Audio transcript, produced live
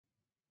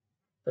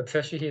The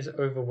pressure here is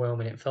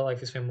overwhelming. It felt like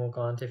this when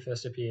Morgante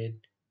first appeared.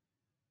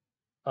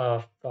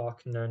 Oh,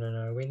 fuck. No, no,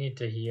 no. We need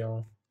to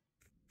heal.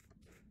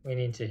 We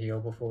need to heal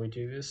before we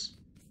do this.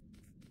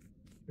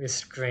 This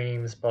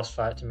screams boss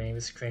fight to me.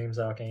 This screams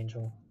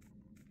Archangel.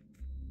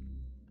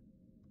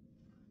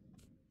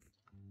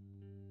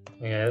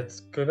 Okay, let's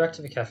go back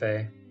to the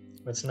cafe.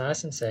 It's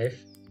nice and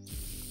safe.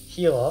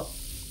 Heal up.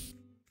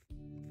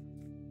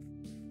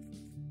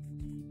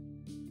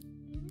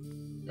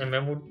 And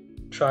then we'll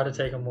try to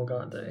take on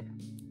Morgante.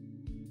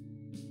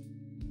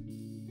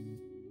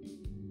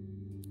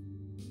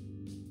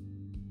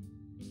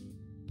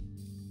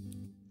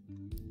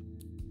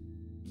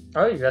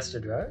 Oh, you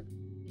rested, right?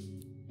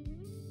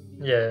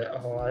 Yeah,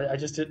 oh, I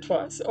just did it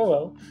twice. Oh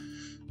well.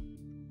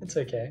 It's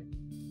okay.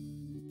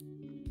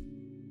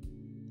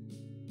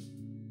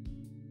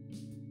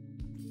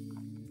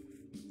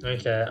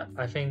 Okay,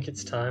 I think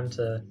it's time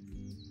to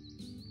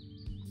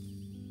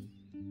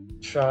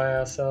try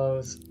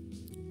ourselves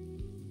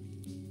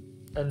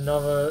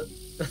another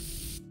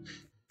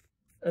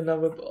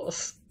another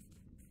boss.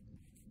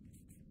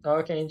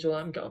 Archangel,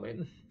 I'm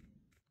coming.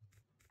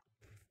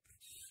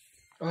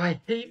 Oh,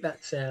 I hate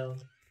that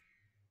sound.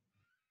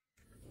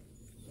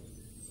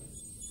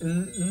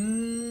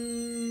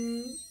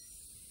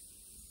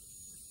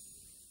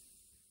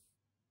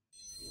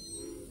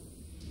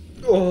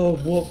 Oh,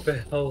 what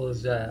the hell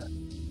is that?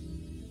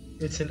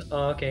 It's an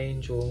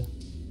Archangel.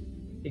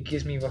 It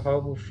gives me the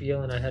horrible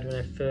feeling I had when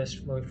we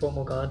fought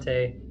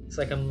Morgante. It's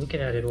like I'm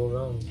looking at it all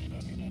wrong.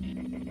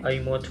 Are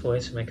you more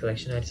toys for my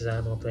collection? I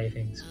desire more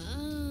playthings.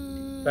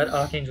 That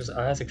Archangel's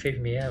eyes are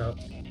creeping me out.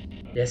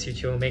 Yes, you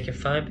two will make a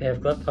fine pair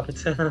of glove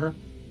puppets.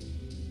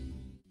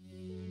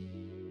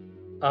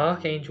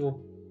 Archangel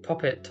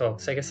puppet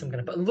talks. I guess I'm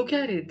gonna. But look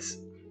at it!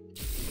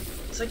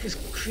 It's like this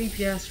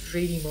creepy ass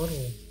 3D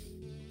model.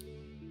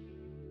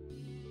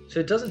 So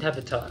it doesn't have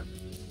a type.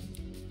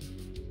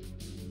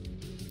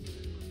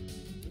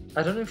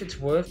 I don't know if it's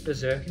worth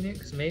berserking it,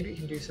 because maybe it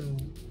can do some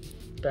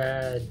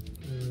bad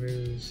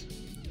moves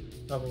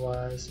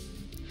otherwise.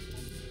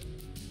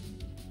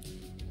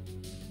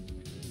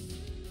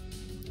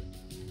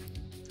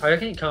 I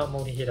reckon it can't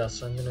multi-hit us,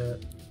 so I'm gonna...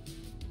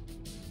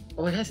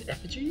 Oh, it has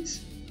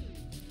effigies?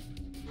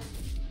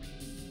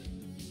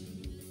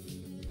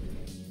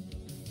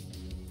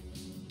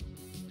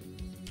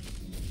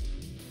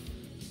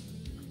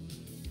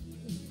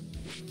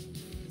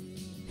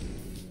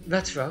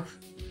 That's rough.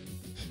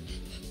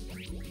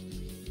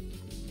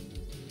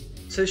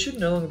 So it should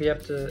no longer be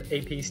up to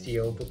AP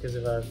steal because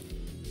of a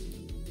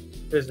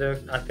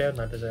berserk. I failed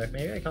my berserk.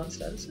 Maybe I can't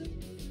status it?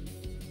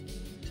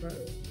 Sorry.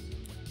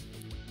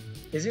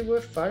 Is it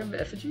worth fighting the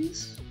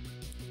effigies?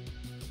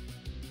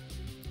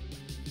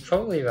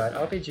 Probably right.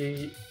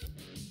 RPG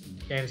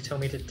games tell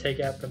me to take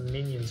out the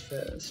minions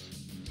first.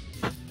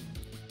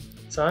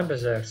 So I'm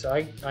berserk, so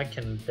I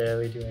can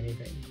barely do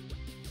anything.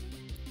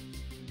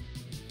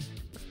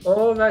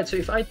 Oh right, so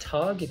if I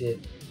target it,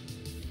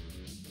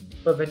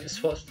 but then it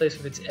swaps place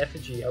with its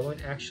effigy, I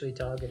won't actually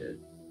target it.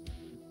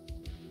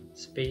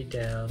 Speed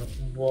down,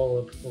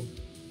 wallop for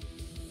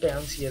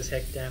bouncy as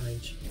heck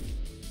damage.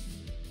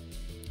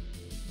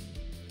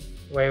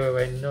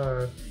 Wait,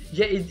 no.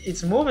 Yeah,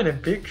 it's more than a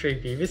bit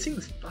creepy. This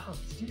thing's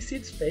fast. Do you see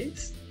its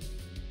face?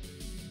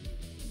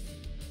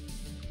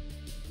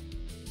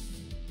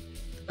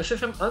 So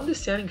if I'm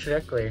understanding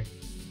correctly,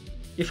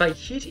 if I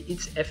hit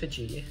its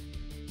effigy,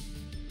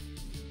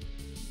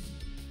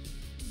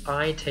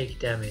 I take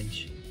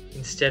damage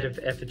instead of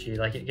effigy,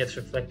 like it gets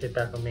reflected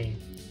back on me.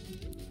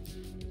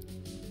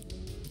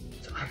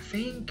 So I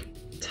think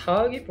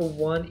target the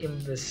one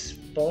in the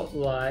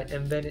spotlight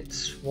and then it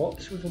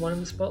swaps with the one in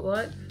the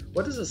spotlight.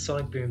 What does a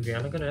sonic boom do?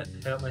 Am I gonna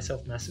hurt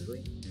myself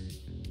massively?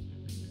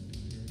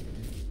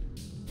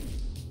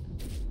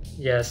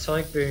 Yeah,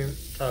 sonic boom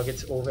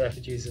targets all the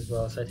effigies as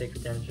well, so I take the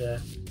damage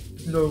there.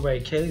 No way,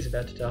 Kaylee's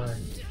about to die.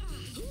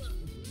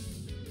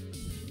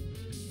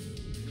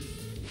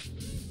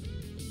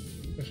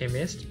 Okay,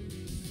 missed.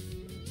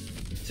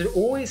 So it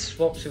always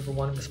swaps with the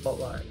one in the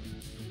spotlight.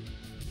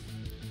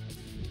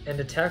 And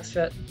attacks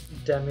that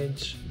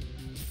damage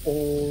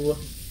all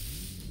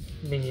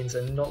minions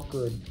are not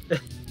good.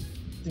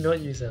 Do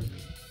not use them.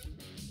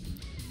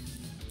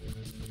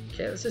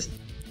 Okay, let's just...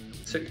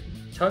 So,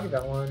 target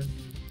that one.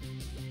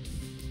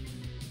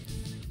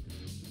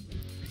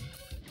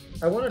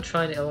 I want to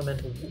try an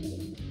elemental wall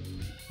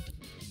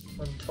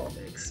on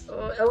topics.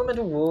 Oh,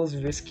 elemental wall is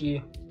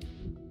risky.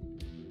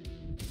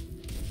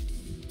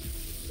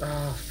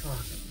 Oh,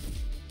 fuck.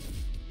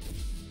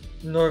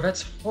 No,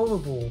 that's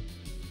horrible.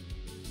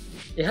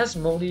 It has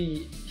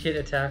multi-hit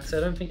attacks. I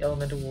don't think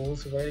elemental wall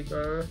is the way to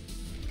go.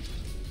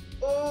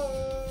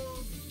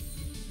 Oh,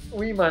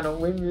 we might not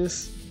win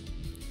this.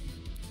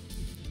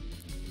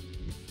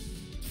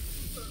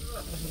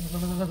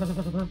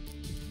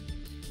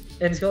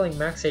 And it's got like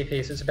max AP, so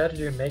it's about to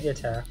do a mega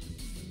attack.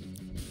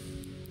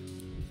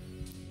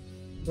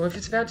 Well, if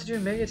it's about to do a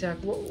mega attack,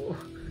 whoa.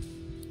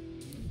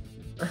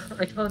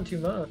 I can't do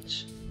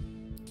much.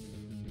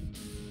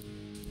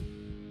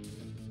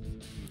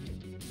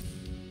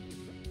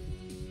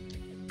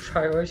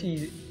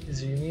 priority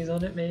zoomies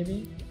on it,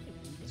 maybe?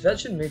 So that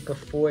should move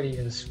before it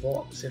even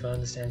swaps, if I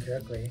understand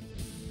correctly.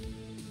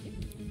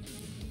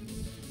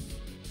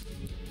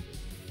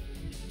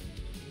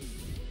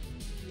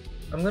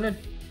 I'm gonna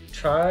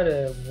try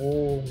to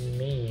wall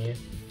me.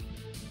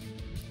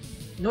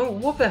 No,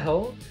 what the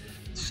hell?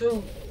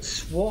 So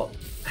swap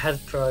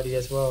has priority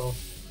as well.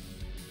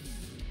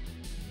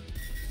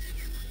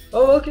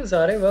 Oh, welcome,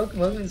 Zade.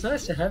 Welcome. It's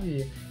nice to have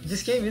you.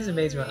 This game is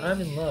amazing.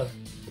 I'm in love.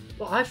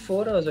 Well, I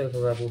thought I was over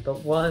leveled,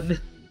 but one,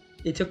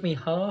 it took me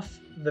half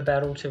the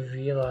battle to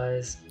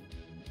realize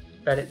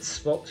that it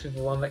swaps with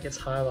the one that gets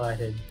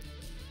highlighted.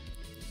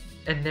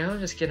 And now I'm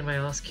just getting my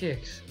ass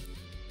kicked.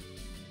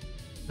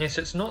 Yeah,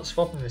 so it's not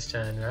swapping this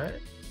turn, right?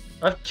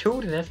 I've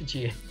killed an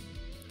effigy.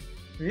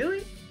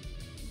 Really?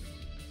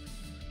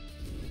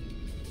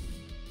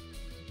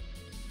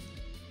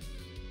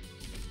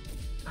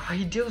 Oh,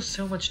 he deals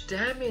so much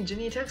damage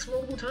and he attacks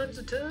multiple times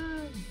a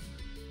turn.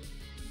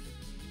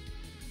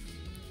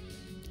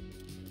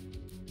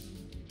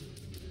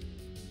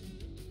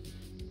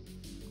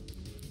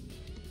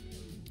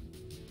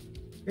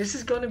 This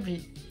is gonna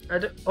be... I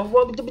don't... Oh,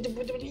 well,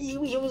 he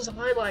was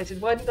highlighted.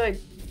 Why did I...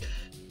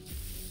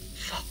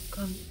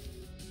 Fuck,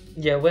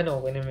 yeah, we're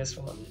not winning this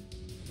one.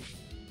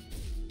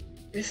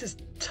 This is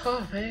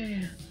tough,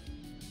 eh? I'm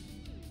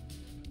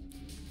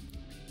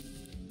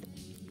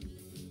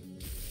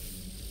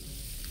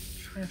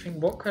trying to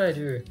think, what could I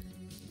do?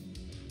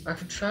 I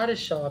could try to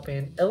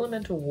sharpen,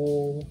 elemental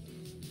wall.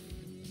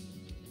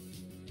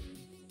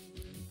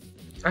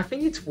 I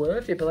think it's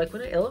worth it, but like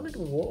when I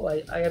elemental wall,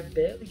 I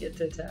barely get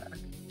to attack.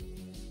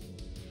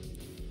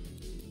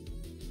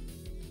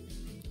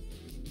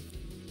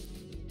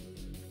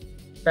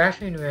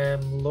 Battering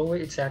ram, lower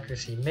its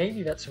accuracy.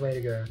 Maybe that's the way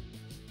to go.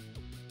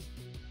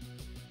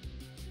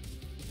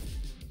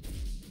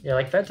 Yeah,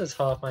 like that does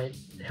half my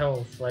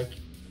health, like,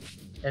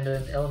 and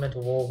an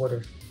elemental wall would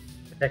have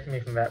protected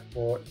me from that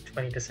for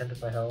 20% of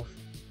my health.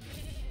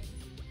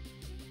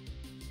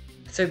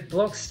 So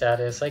block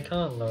status, I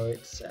can't lower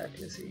its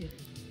accuracy.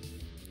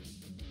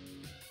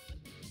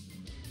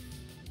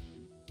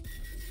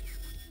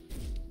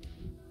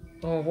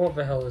 Oh, what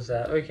the hell was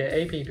that?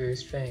 Okay, AP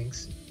boost,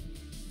 thanks.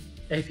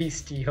 AP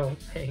steal,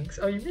 thanks.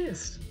 Oh, you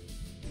missed!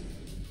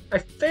 I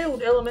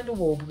failed elemental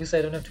wall because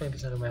I don't have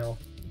 20% of my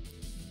health.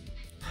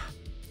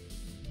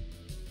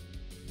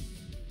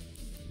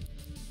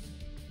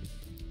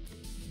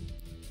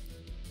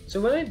 So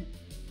when I...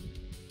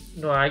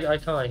 No, I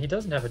can't. He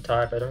doesn't have a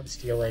type. I don't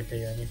steal AP or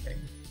anything.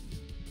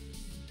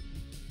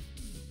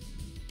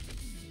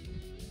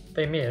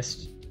 They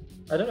missed.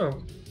 I don't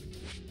know.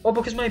 Oh,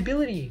 because my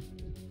ability!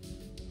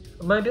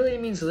 My ability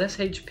means less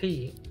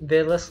HP.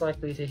 They're less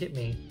likely to hit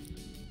me.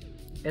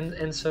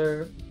 And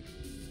so...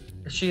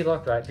 Sheer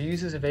luck, right? The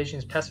user's evasion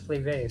is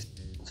passively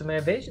raised. So my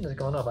evasion has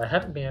gone up. I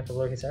haven't been able to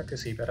lower his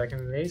accuracy, but I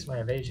can raise my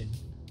evasion.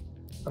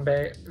 And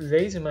by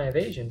raising my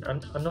evasion,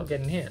 I'm not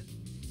getting hit.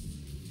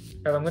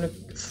 Oh, I'm going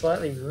to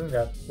slightly ruin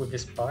that with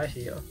this bite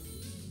here.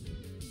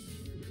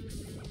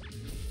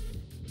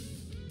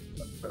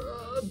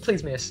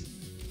 Please miss.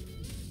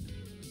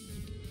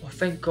 Oh,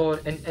 thank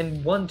God.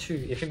 And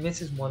 1-2. If it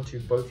misses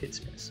 1-2, both hits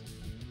miss.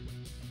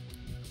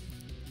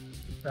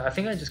 I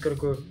think I just got to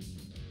go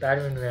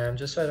battering ram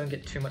just so I don't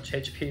get too much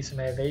HP so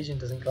my evasion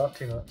doesn't go up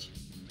too much.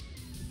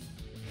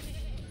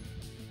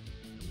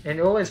 And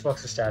it always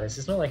blocks the status.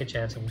 It's not like a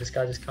chancing. This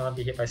guy just can't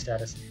be hit by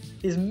status.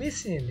 He's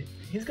missing.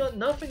 He's got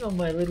nothing on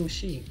my little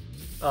sheet.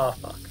 Oh,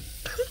 fuck.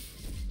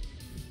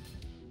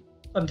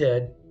 I'm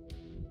dead.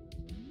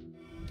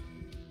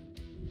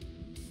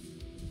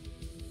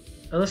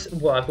 Unless,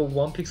 well, I've got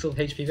 1 pixel of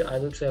HP, but I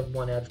literally have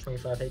 1 out of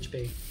 25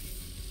 HP.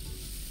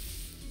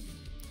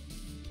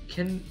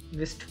 Can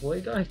this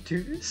toy guy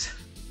do this?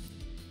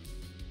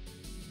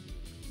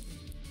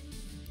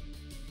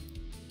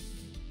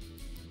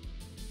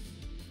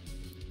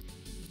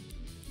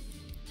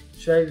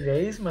 Should I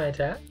raise my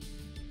attack?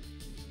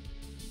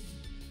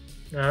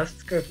 No, let's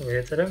just go for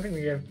hits. I don't think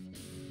we have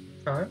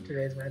time to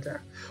raise my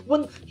attack.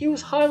 When he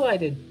was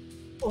highlighted!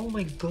 Oh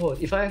my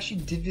god, if I actually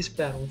did this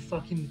battle,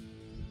 fucking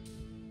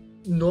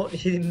not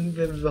hitting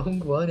the wrong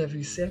one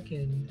every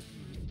second.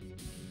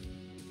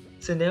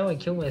 So now I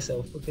kill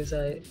myself because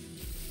I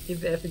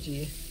hit the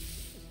effigy.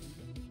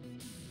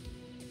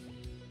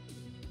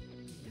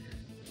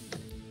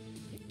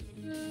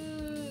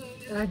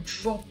 And I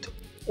dropped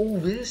all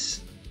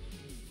this.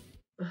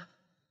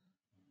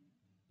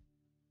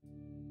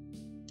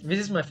 This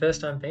is my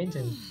first time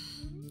painting.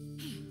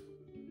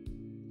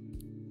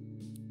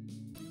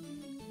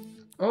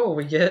 Oh,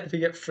 we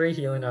get free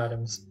healing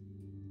items.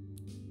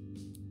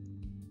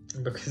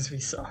 Because we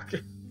suck.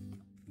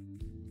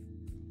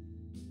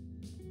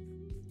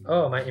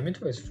 Oh, my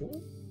inventory is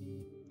full?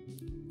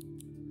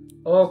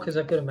 Oh, because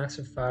I've got a max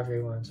of 5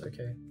 rewinds,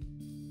 okay.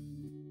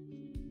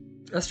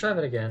 Let's try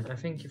that again. I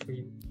think if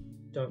we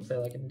don't play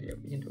like an idiot,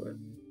 we can do it.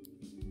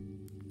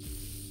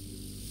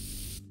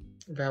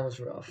 That was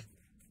rough.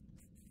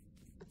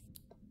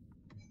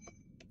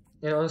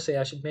 And honestly,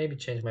 I should maybe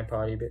change my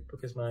party a bit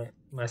because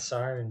my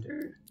siren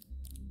dude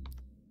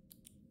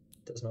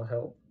does not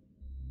help.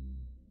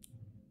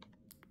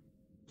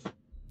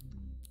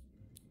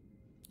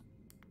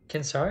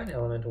 Can Siren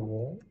elemental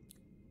wall?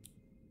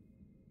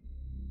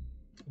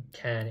 It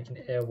can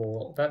air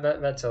wall.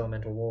 That's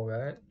elemental wall,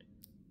 right?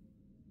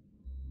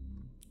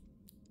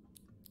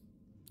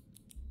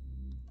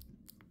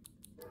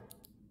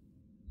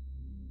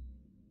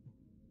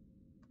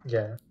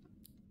 Yeah.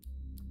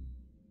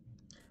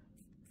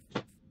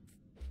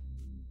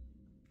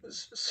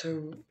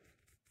 So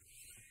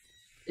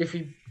if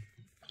we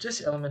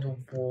just elemental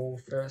wall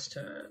first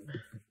turn,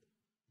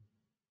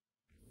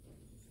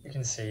 you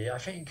can see, I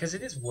think, because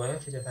it is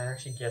worth it if I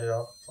actually get it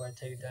up before I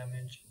take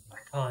damage. I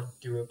can't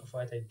do it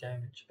before I take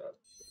damage, but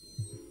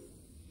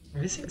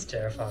this is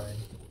terrifying.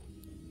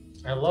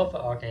 I love the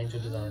Archangel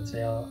designs,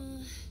 they are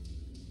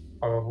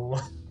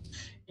horrible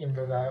in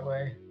the right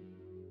way.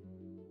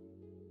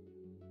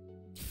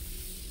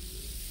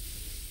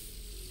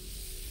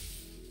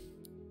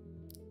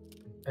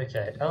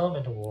 Okay,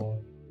 elemental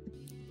wall.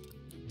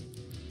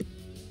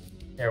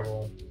 Air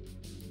wall.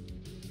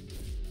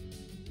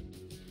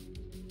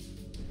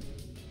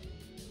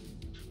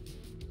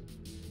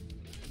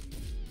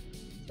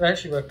 It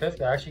actually worked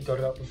perfectly. I actually got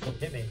it up before it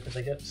hit me because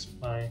I get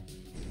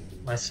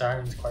my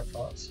sirens quite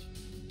fast.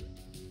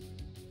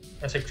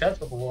 And so Crowd's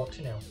got the wall up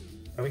too now.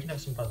 But we can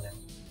have some fun now.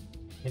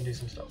 We can do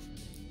some stuff.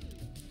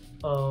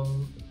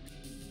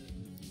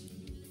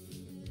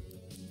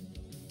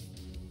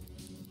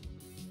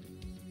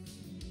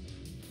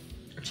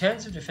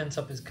 Chance of defense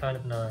up is kind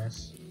of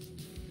nice.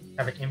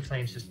 Having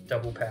Inflame's just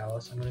double power,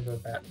 so I'm gonna go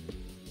back.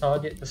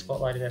 Target the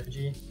spotlighted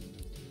effigy.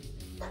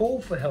 Call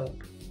for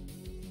help.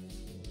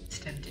 It's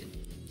tempted.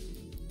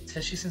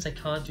 Especially since I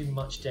can't do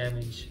much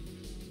damage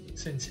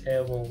since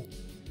Airwall,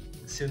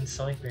 since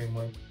Sonic Boom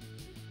went.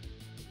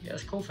 Yeah,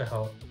 let's call for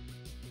help.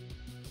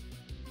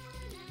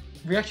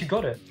 We actually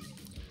got it.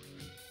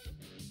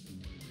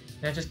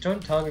 Now just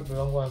don't target the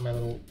wrong one, my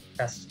little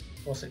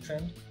faucet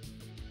friend.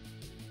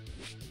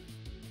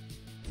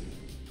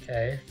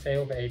 Okay,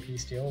 fail the AP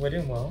steal. We're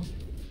doing well.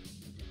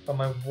 But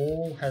my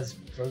wall has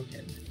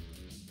broken.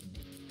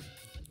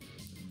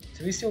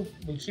 So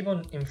we keep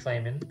on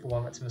inflaming the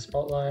one that's in the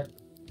spotlight.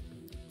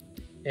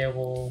 Air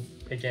wall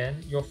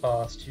again. You're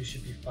fast. You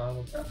should be fine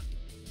with that.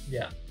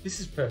 Yeah, this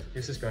is perfect.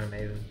 This is going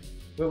amazing.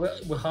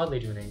 We're hardly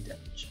doing any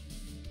damage,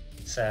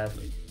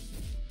 sadly.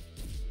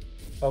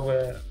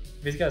 But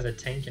these guys are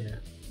tanking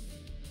it.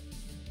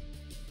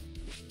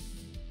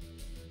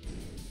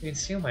 You can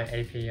steal my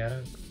AP. I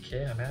don't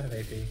care. I'm out of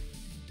AP.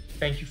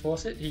 Thank you,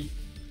 Faucet.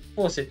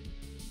 Faucet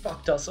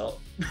fucked us up.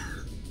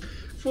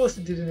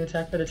 Faucet did an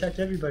attack that attacked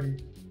everybody.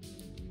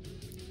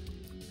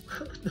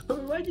 No,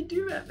 why'd you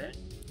do that, man?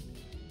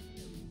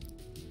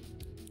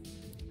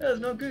 That was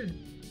not good.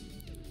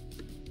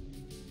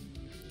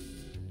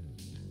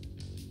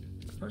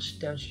 How much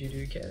damage do you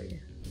do, Kelly?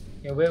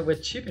 Yeah, we're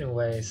chipping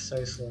away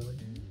so slowly.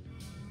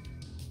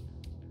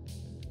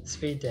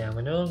 Speed down.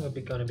 We're no longer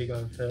going to be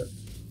going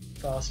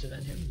faster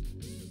than him.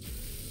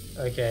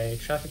 Okay,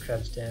 traffic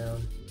crab's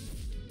down.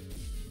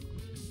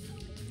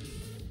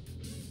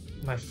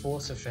 My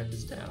force offend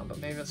is down, but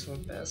maybe that's for the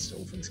best,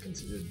 all things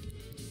considered.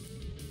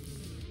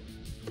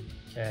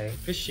 Okay,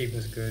 Fish Sheep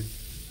was good.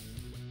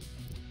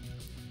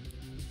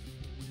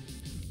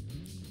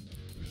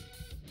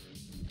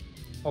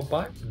 I'll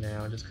bite for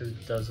now, just because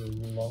it does a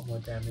lot more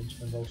damage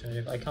than the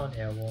alternative. I can't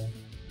air wall.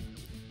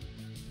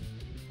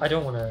 I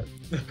don't want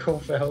to call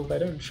for help. I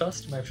don't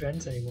trust my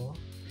friends anymore.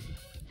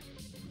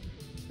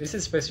 This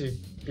is supposed to be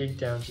big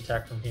damage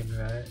attack from him,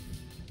 right?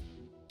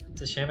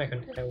 It's a shame I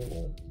couldn't air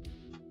wall.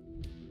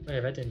 Oh yeah,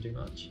 that didn't do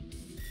much.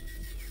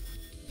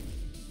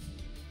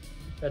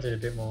 That did a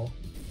bit more.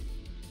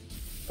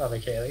 Bye,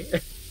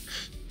 Kaylee.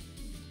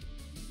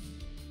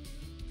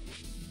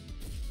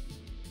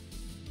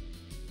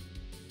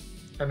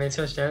 I made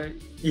so much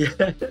damage.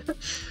 Yeah.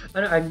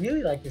 I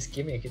really like this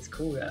gimmick. It's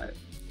cool, right?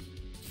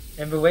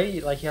 And the way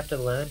you have to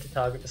learn to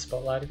target the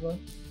spotlighted one.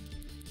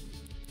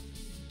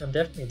 I'm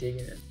definitely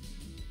digging it.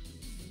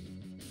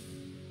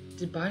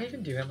 Did Bite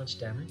even do that much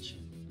damage?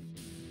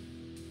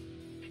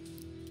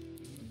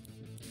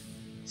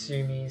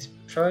 Sumi's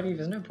priority,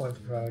 there's no point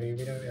for priority,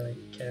 we don't really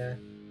care.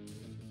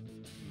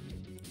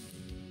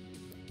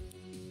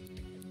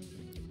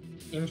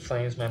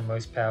 Inflame's my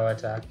most power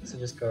attack, so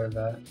just go with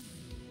that.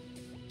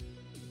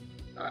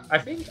 I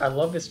think I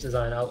love this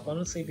design. I'll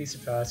honestly be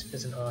surprised if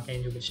there's an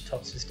Archangel which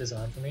tops this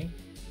design for me.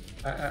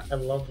 I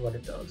love what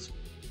it does.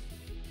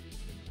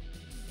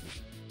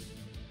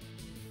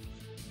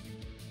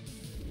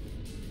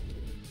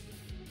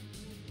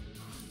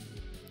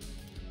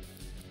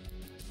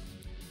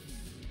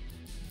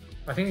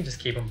 I think we just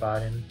keep on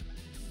biting.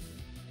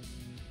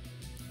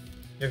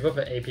 We've got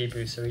the AP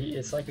boost, so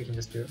it's like we can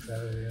just do it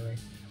forever, really.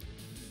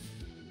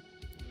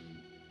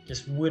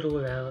 Just whittle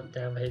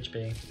down the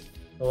HP.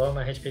 The lower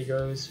my HP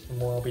goes, the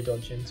more I'll be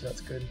dodging, so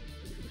that's good.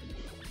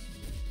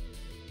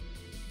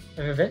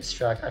 And Revenge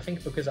Strike, I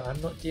think because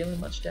I'm not dealing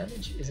much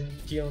damage,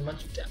 isn't dealing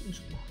much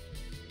damage.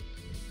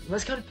 Well,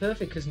 that's kind of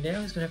perfect, because now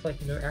he's going to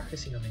have no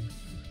accuracy on me.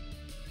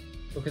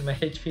 Because my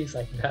HP is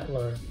that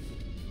low.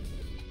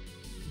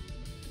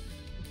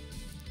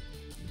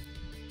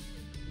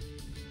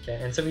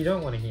 Okay, and so we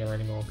don't want to heal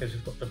anymore because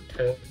we've got the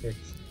perfect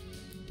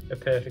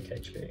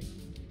HP.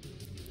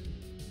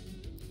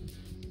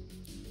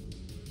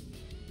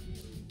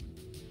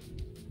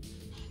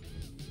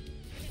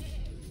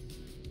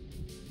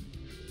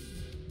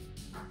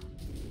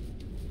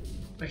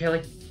 Okay,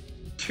 like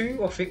 2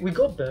 or 3. We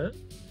got burnt.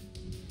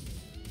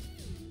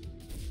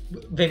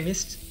 They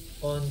missed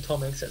on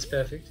Tom X, that's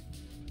perfect.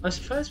 I'm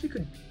surprised we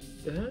could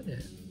burn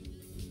it.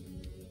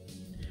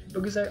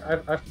 Because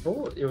I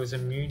thought it was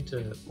immune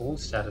to all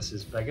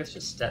statuses, but I guess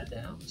just stat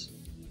downs.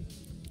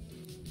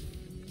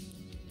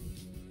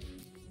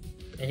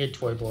 I hit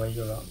Toy Boy,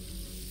 you're up.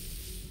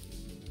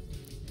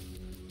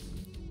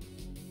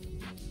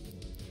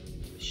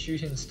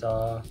 Shooting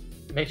Star.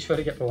 Make sure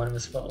to get the one in the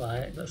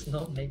spotlight. Let's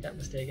not make that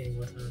mistake any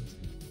more times.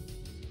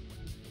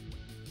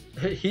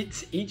 It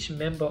hits each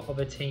member of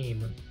a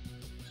team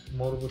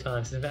multiple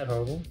times. Isn't that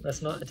horrible?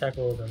 Let's not attack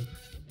all of them.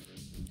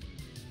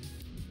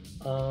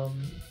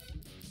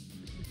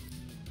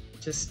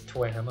 Just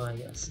Toy Hammer, I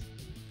guess.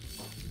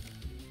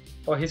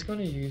 Oh, he's going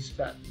to use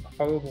that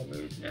horrible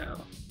move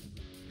now.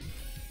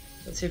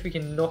 Let's see if we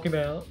can knock him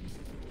out.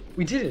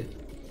 We did it!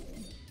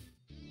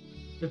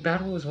 The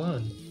battle was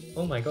won.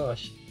 Oh my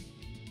gosh.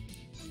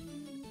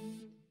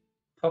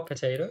 Pop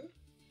Potato.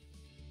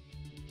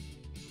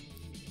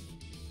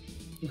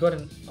 You got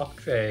an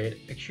upgrade.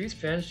 Accused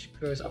Vanish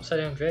grows upside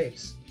down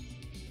grapes.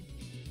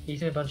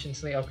 Eating a bunch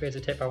instantly upgrades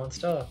a tip by 1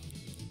 star.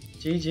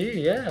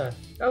 GG, yeah.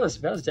 That was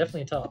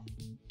definitely tough.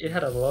 It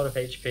had a lot of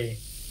HP.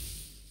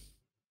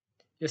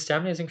 Your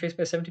stamina is increased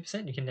by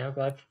 70%. You can now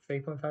glide for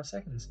 3.5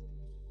 seconds.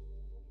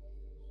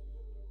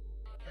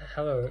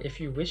 Hello, if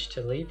you wish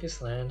to leave this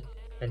land,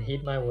 then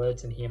heed my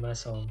words and hear my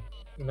song.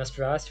 You must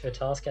rise to the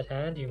task at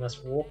hand, you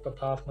must walk the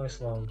path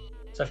most long.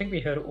 So I think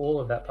we heard all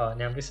of that part,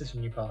 now this is a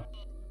new part.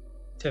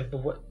 To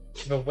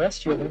the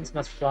west your wings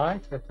must fly,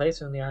 to the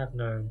place only I have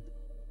known.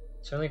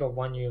 It's only got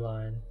 1 new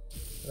line,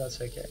 but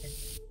that's okay.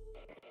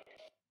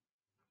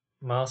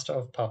 Master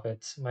of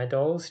Puppets. My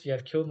dolls, you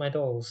have killed my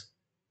dolls.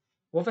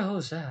 What the hell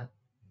is that?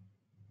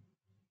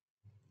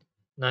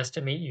 Nice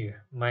to meet you,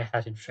 my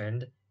hatted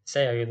friend.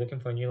 Say, are you looking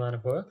for a new line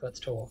of work? Let's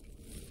talk.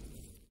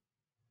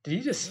 Did you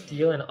just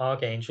steal an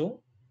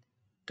Archangel?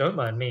 Don't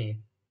mind me.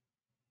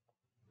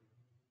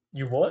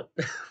 You what?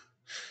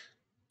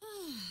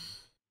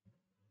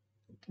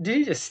 Did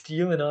he just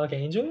steal an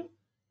Archangel?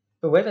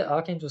 The way that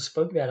Archangel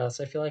spoke about us,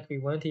 I feel like we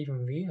weren't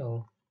even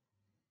real.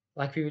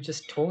 Like we were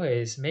just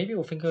toys. Maybe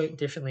we'll think of it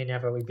differently now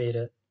that we beat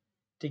it.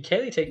 Did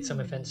Kaylee take some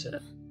offense to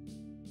it?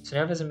 So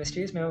now there's a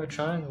mysterious man with a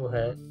triangle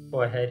head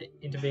or a head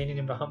intervening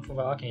in the hunt for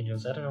the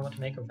Archangels. I don't know what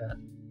to make of that.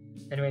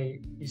 Anyway,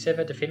 you said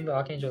that defeating the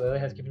Archangel earlier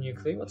has given you a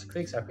clue? What's a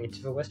clue exactly?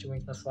 To the west your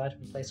wings must fly to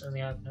a place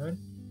only I have known?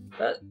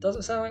 That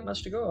doesn't sound like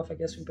much to go off. I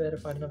guess we better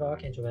find another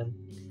Archangel then.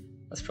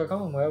 Let's crack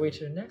on. Where are we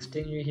to next?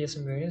 Didn't you hear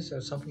some rumors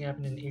of something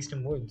happened in the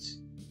Eastern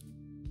Woods?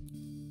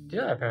 Did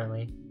I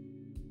apparently?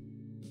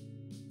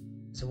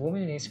 There's a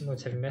woman in the Eastern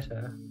Woods. Have you met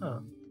her? Huh.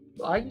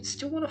 Well, I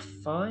still want to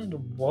find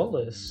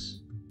Wallace.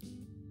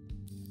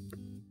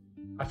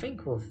 I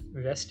think we've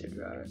rested,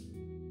 right?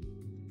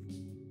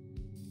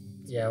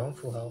 Yeah, I'm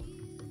full health.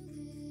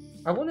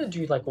 I want to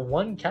do like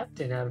 1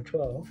 captain out of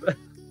 12.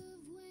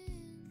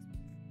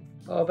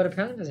 Oh, but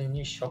apparently there's a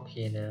new shop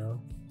here now.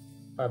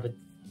 By the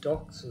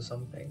docks or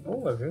something.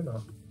 Oh, a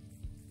rumor.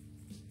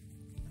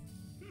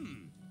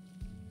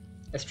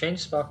 A strange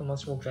sparkle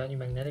monster will grant you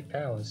magnetic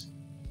powers.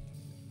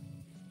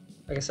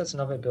 I guess that's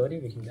another ability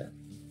we can get.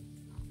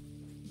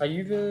 Are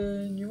you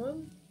the new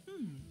one?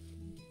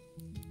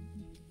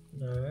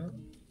 No.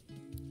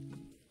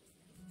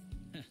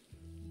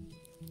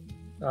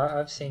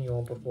 I've seen you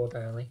all before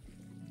apparently.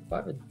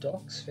 By the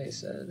docks, they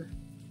said.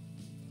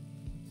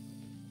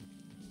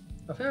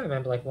 I think I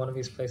remember like one of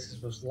these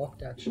places was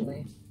locked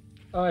actually.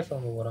 Oh, I fell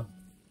in the water.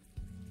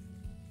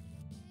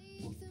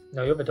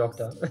 No, you're the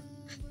doctor.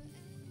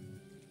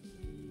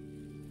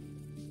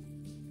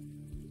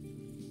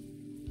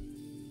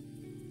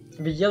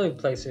 The yellow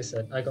place, they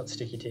said. I got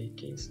sticky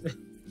keys.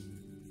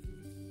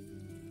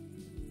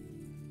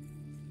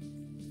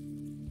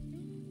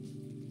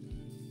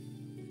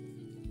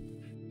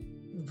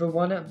 The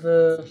one at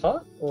the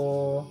hut,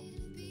 or?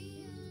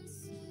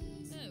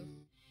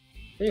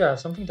 Here you are,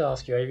 something to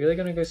ask you. Are you really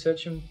going to go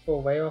searching for a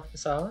way off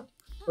this island?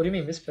 What do you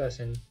mean, this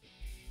person?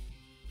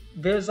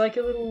 There's like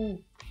a little...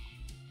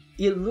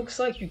 It looks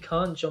like you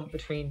can't jump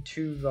between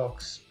 2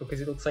 rocks because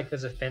it looks like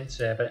there's a fence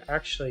there, but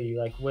actually,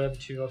 like where the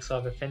 2 rocks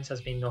are, the fence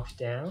has been knocked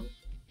down.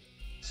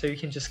 So you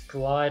can just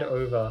glide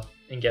over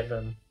and get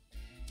them.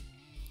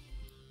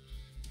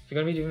 If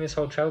you're going to be doing this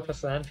whole travel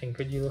plus land thing,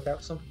 could you look out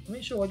for something? I'm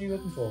not sure, what are you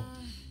looking for?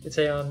 It's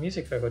a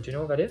music record. Do you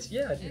know what that is?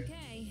 Yeah, I do.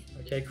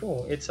 Okay,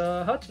 cool. It's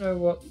hard to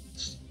know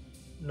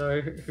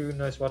who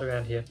knows what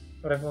around here.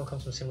 Not everyone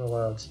comes from similar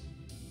worlds.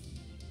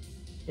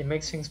 It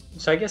makes things...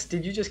 So I guess,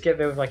 did you just get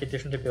there with like a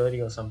different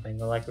ability or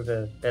something? Or like with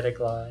a better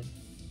glide?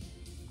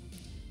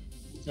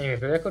 Anyway,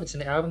 for the record, it's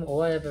an album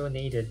All I Ever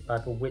Needed by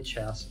The Witch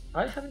House.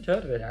 I haven't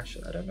heard of it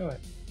actually, I don't know it.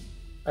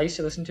 I used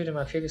to listen to it in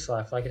my previous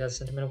life, like it has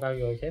sentimental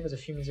value, okay? There's a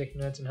few music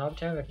nerds in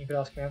Harbortown, reckon you could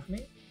ask around for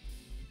me?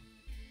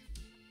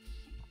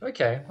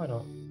 Okay, why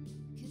not?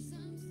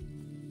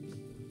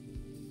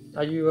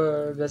 Are you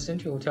a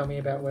resident who will tell me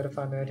about where to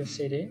find Meredith's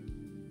CD?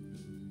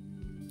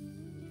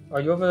 Oh,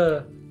 you're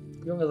the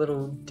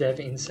little dev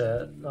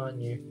insert, aren't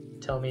you?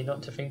 Tell me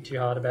not to think too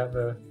hard about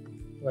the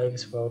way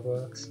this world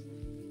works.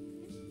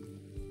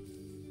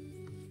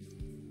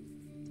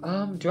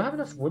 Do I have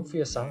enough wood for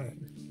your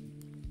sign?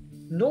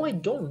 No, I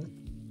don't.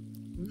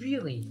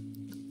 Really?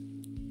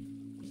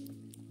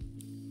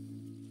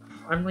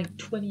 I'm like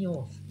 20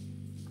 off.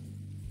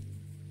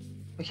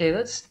 Okay,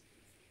 let's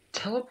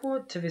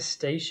teleport to this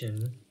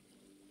station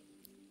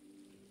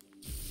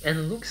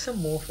and look some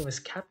more for this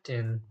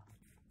captain.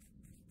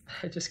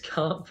 I just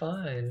can't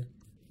find.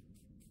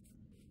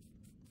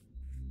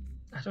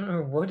 I don't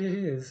know what it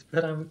is,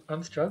 but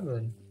I'm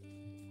struggling.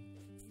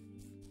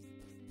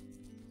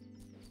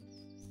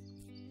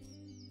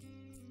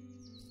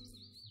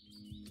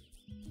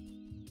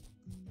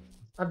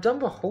 I've done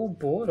the whole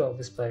border of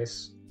this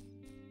place.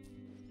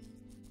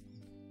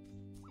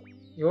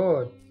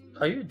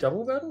 Are you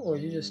double battle or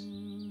you just...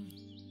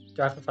 Do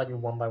I have to fight you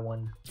one by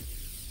one?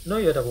 No,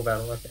 you're double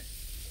battle, okay.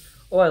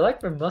 Oh, I like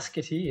the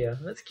musketeer,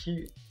 that's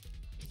cute.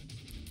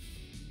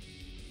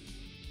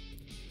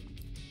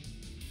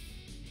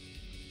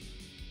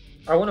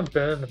 I want to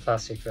burn the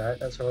plastic, right?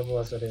 That's horrible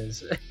as it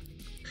is.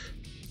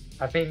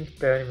 I think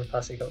burning the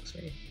plastic helps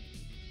me.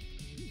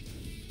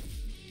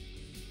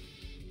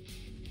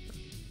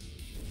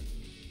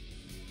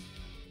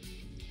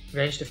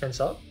 Range defense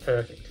up?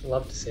 Perfect.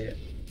 Love to see it.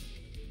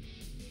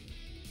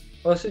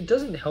 Oh, so it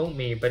doesn't help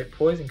me, but it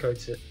poison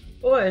coats it.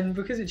 Oh, and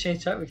because it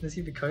changed type, we can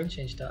see the cone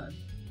change type.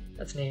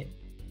 That's neat.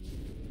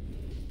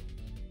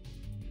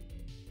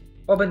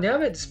 Oh, but now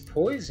that it's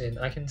poison,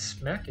 I can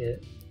smack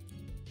it.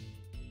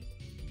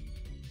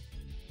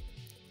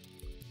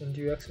 And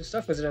do extra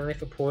stuff? Was it only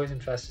for poison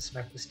for us to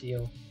smack the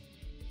steel?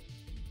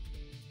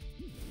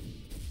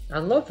 I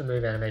love the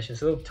move animation,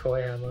 it's a little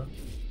toy hammer.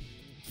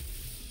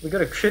 We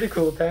got a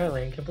critical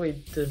apparently and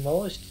completely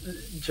demolished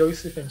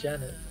Joseph and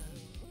Janet.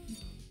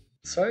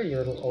 Sorry, you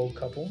little old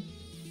couple.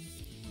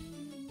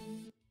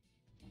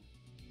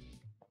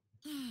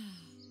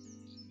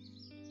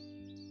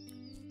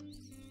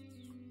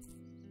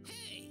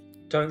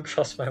 Don't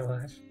cross my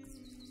wife.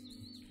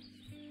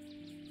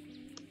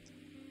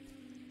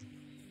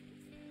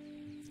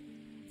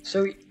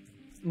 So,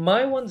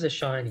 my ones are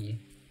shiny.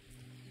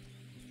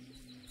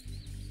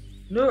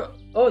 No,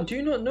 oh, do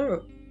you not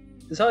know?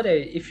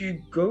 Zade, if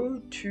you go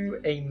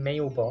to a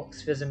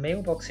mailbox, there's a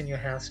mailbox in your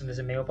house and there's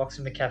a mailbox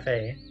in the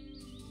cafe,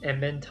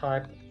 and then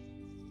type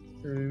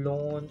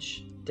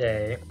launch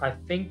day, I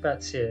think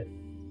that's it.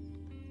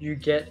 You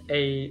get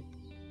a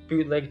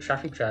bootleg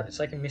traffic trap. It's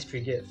like a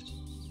mystery gift.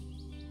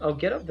 I'll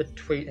get up the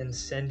tweet and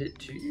send it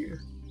to you.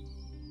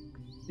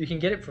 You can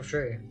get it for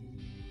free,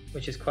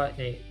 which is quite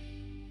neat.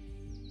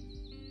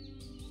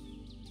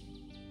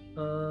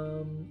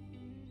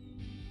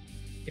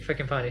 If I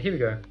can find it, here we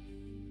go.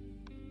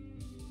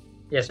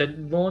 Yeah, so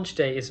launch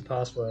day is the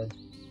password.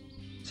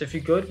 So if you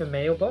go to the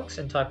mailbox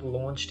and type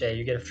launch day,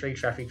 you get a free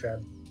traffic trap.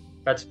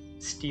 That's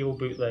steel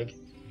bootleg.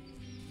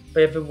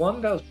 But if the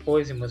one that was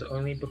poison was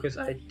only because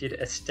I did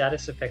a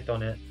status effect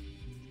on it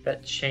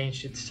that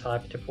changed its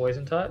type to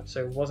poison type,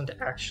 so it wasn't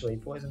actually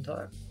poison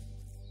type.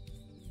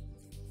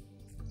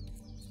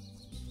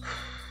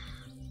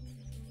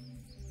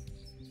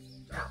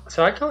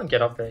 So I can't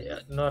get up there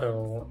yet, not at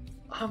all.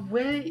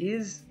 Where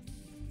is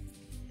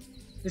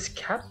this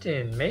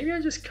captain? Maybe I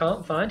just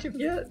can't find him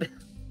yet?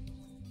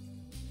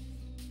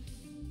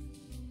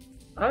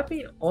 I've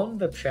been on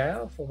the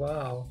prowl for a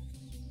while.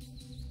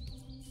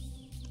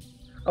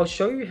 I'll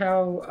show you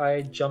how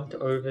I jumped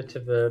over to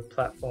the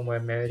platform where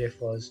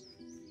Meredith was.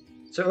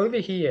 So over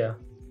here,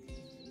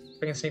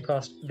 if I can sneak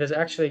past, there's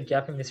actually a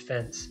gap in this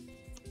fence.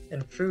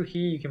 And through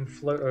here you can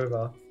float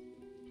over.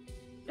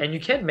 And you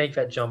can make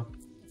that jump,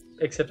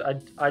 except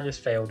I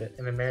just failed it,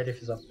 and then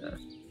Meredith is up there.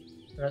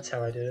 And that's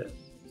how I did it.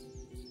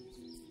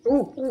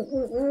 Ooh, ooh,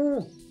 ooh,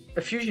 ooh!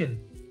 A fusion!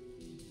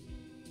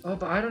 Oh,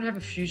 but I don't have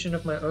a fusion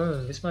of my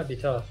own. This might be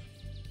tough.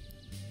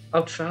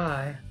 I'll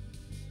try.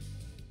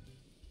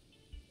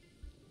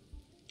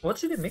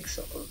 What's it a mix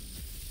of?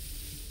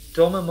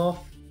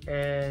 Domamoth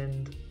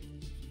and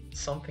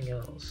something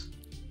else.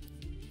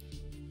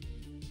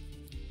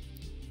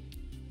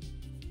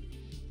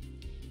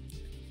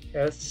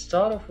 Yeah, let's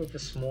start off with the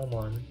small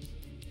one.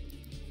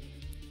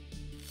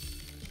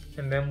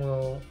 And then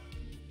we'll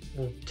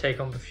take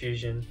on the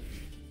fusion.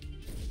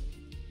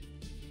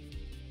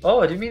 Oh,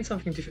 I do mean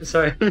something different.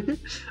 Sorry,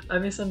 I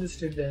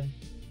misunderstood then.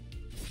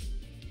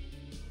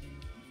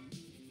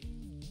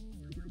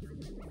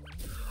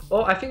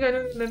 Oh, I think I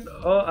don't remember.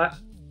 Oh,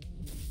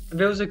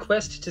 there was a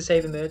quest to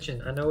save a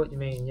merchant. I know what you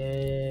mean.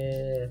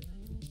 Yeah.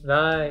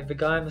 Right, the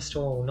guy in the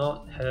stall,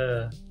 not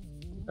her.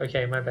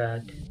 Okay, my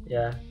bad.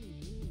 Yeah.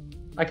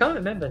 I can't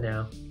remember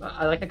now.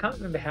 I can't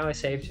remember how I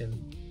saved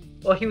him.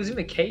 Oh, he was in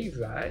the cave,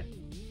 right?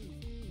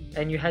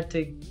 And you had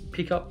to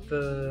pick up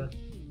the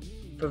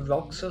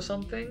rocks or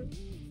something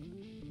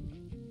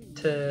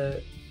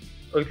to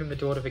open the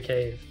door to the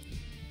cave.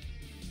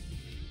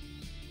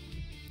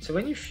 So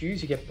when you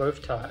fuse, you get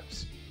both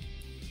types.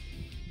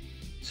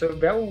 So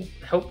that will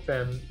help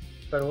them,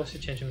 but also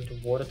change them into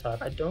water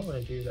type. I don't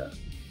want to do that.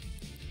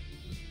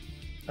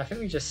 I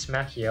think we just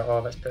smack here.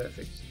 Oh, that's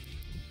perfect.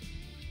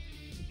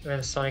 And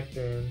then Sonic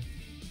Boom.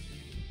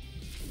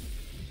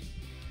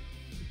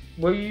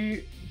 Will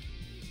you...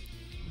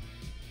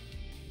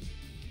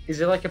 Is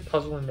there like a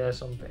puzzle in there or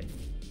something?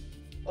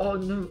 Oh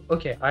no,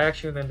 okay, I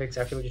actually remember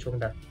exactly what you're talking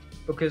about.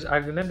 Because I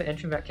remember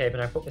entering that cave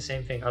and I thought the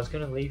same thing. I was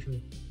going to leave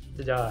him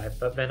to die,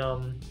 but then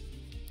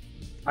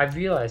I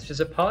realized there's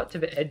a part to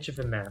the edge of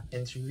the map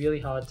and it's really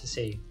hard to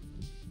see.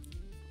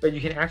 But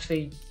you can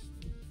actually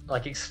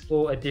like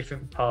explore a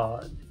different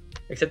part.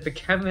 Except the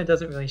camera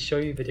doesn't really show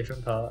you the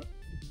different part.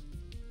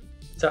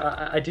 So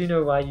I do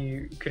know why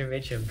you couldn't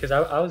reach him, because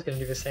I was going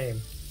to do the same.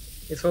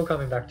 It's all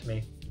coming back to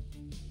me.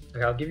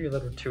 Okay, I'll give you a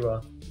little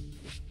tour.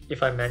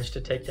 If I manage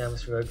to take down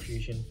this Rogue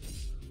Fusion.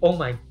 Oh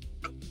my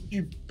god,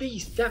 you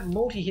beast! That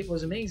multi-hit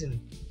was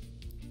amazing!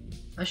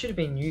 I should have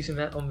been using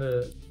that on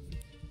the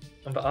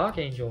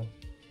Archangel.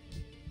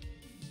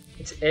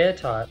 It's air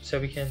type, so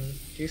we can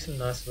do some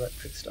nice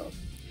electric stuff.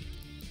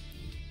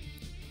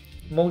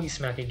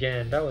 Multi-smack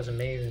again, that was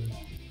amazing.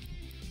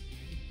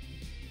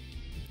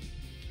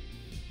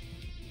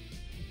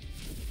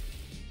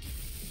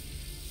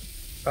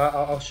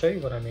 I'll show you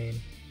what I mean.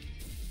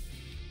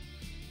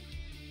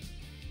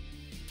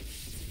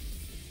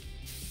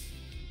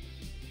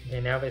 Okay,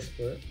 now they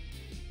split.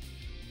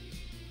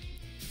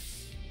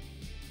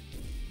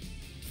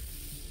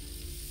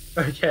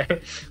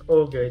 Okay,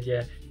 all good,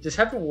 yeah. Just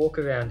have a walk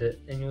around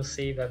it and you'll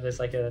see that there's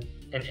like an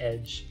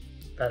edge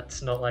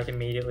that's not like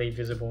immediately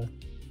visible.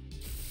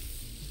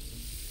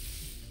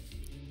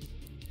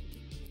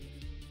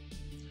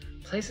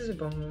 Places a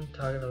bomb on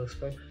target will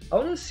explode. I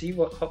want to see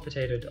what Hot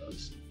Potato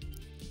does.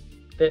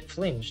 They're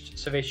flinched,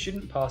 so they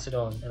shouldn't pass it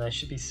on, and I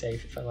should be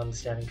safe if I'm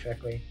understanding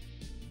correctly.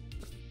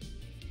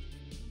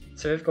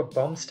 So they've got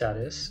bomb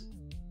status.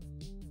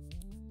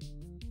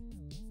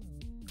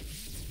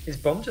 Is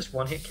bomb just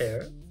one hit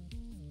KO?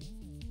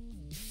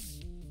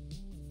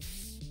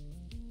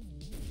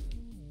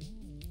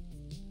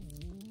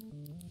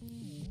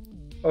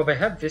 Oh, they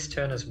have this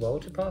turn as well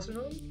to pass it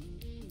on?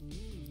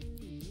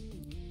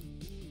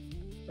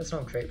 That's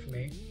not great for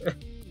me.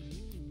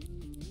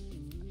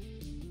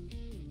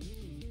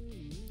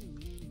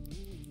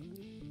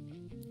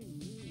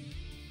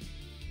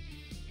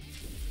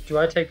 Do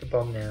I take the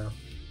bomb now?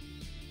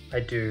 I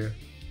do.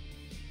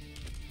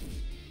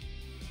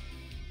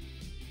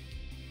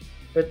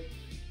 But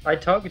I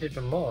targeted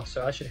the moth,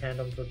 so I should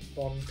hand on the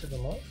bomb to the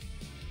moth.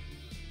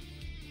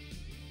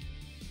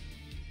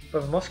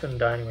 But the moth's gonna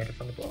die anyway to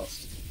Thunder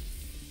Blast.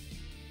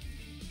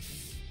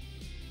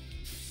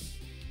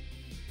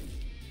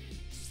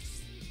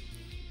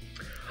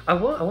 I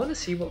want to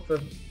see what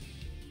the...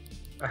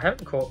 I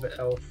haven't caught the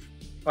elf.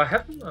 I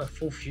have a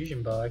full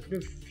fusion bar. I could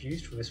have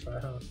fused for this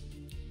fight, huh?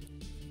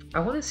 I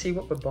want to see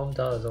what the bomb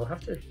does. I'll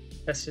have to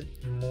test it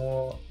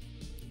more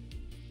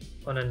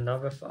on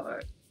another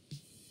fight.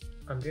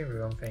 I'm doing the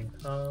wrong thing.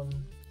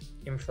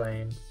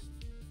 Inflame.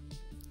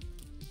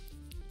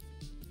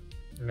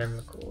 And then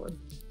record.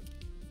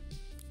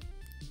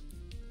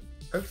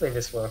 Hopefully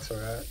this works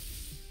alright.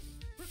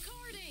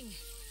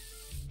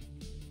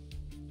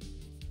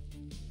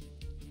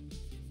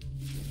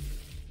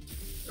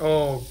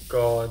 Oh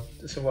god.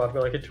 So what, I've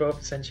got like a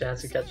 12%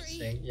 chance to catch this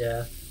thing.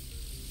 Yeah.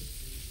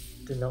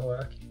 Did not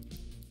work.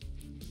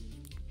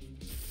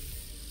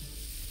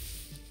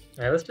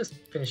 Alright, let's just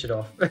finish it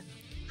off.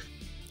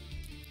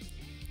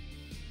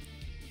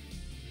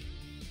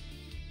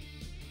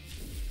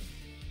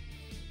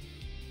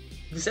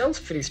 This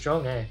elf's pretty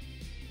strong, eh?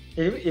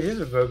 It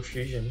is a Rogue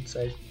Fusion,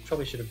 so I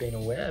probably should have been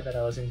aware that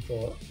I was in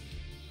for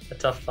a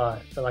tough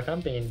fight. But like, I'm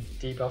being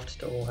debuffed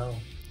to all hell.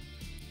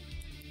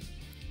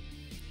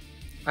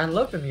 I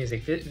love the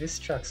music. This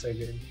track's so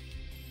good.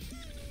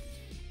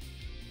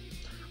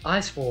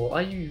 Icefall,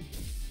 are you...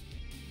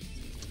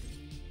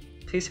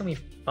 Please tell me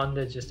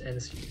Thunder just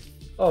ends you.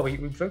 Oh, we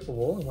broke the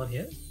wall in one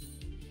hit?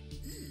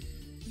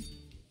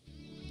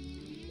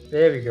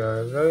 There we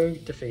go,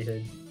 Rogue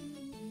defeated.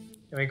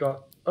 And we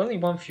got only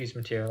one fuse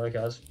material. Okay,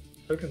 I was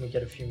hoping we'd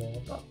get a few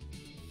more, but...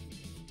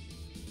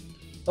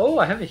 Oh,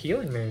 I have a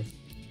healing move.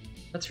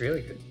 That's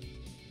really good.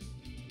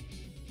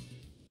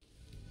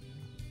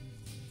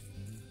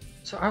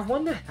 So I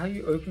wonder how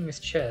you open this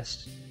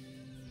chest.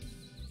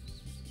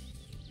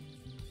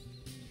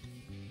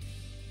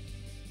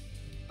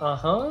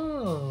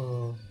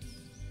 Uh-huh.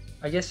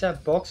 I guess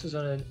that box was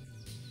on a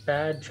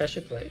bad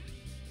pressure plate.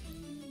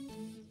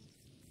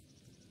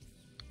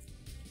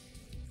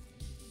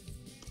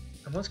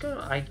 And what's going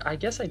on? I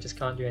guess I just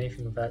can't do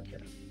anything with that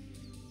yet.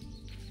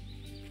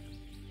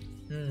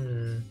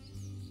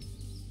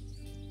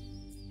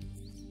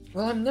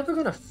 Well, I'm never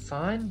gonna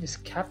find this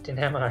captain,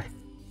 am I?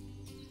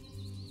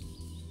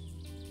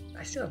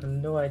 I still have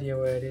no idea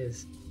where it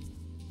is.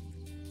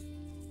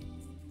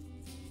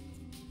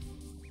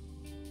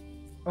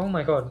 Oh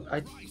my god,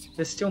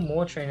 there's still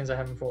more trainers I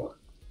haven't fought.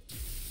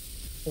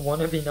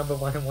 Wannabe number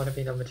 1 and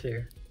wannabe number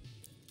 2.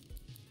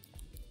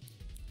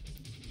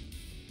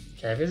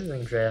 Okay, if this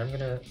isn't great, I'm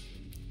gonna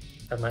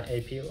have my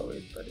AP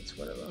lowered, but it's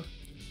whatever.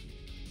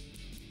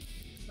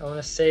 I want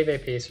to save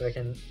AP so I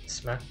can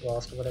smack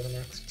blast or whatever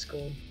next it's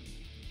called.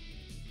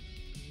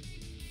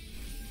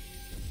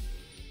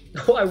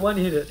 Oh, I one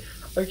hit it.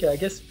 Okay, I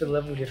guess the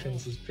level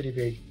difference is pretty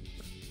big.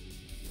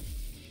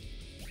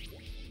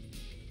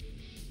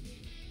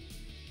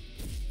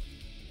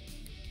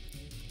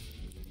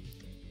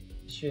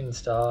 Shooting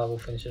star, we'll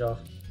finish it off.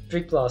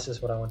 Drink blast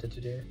is what I wanted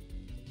to do.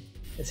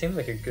 It seemed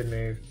like a good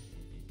move.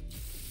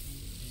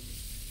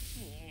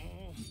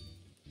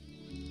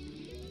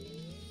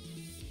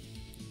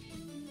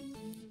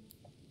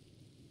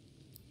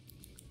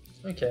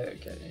 Okay,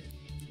 okay.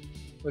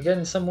 We're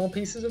getting some more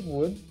pieces of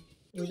wood.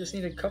 We just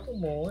need a couple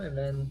more and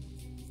then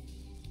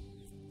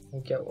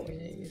we'll get what we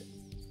need.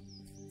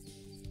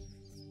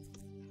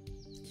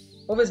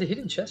 Oh, there's a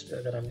hidden chest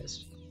there that I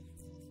missed.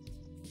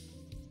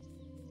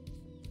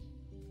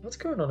 What's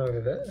going on over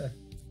there?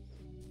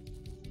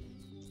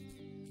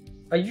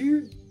 Are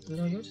you...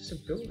 No, you're just a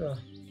builder.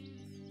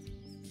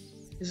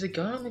 Is the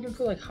guy I'm looking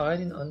for like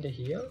hiding under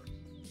here?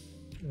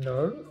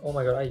 No? Oh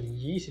my god, I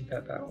yeeted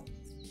that barrel.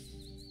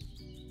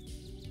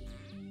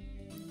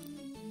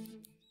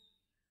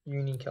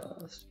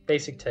 Unicast.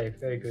 Basic tape,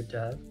 very good to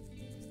have.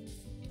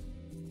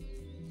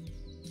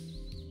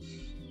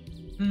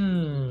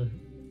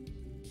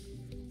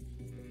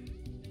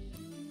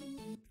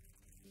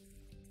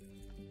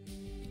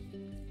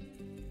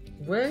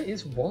 Where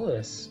is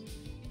Wallace?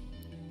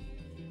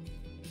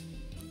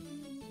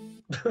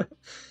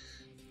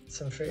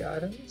 Some free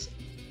items.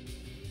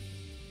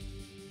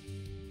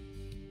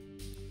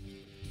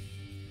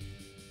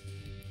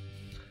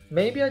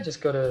 Maybe I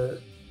just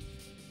gotta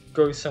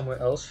go somewhere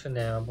else for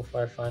now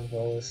before I find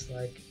Wallace,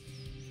 like...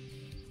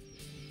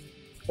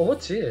 Oh,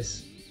 what's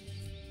this?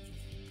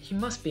 He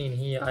must be in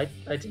here.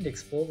 I didn't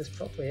explore this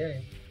properly,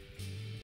 eh?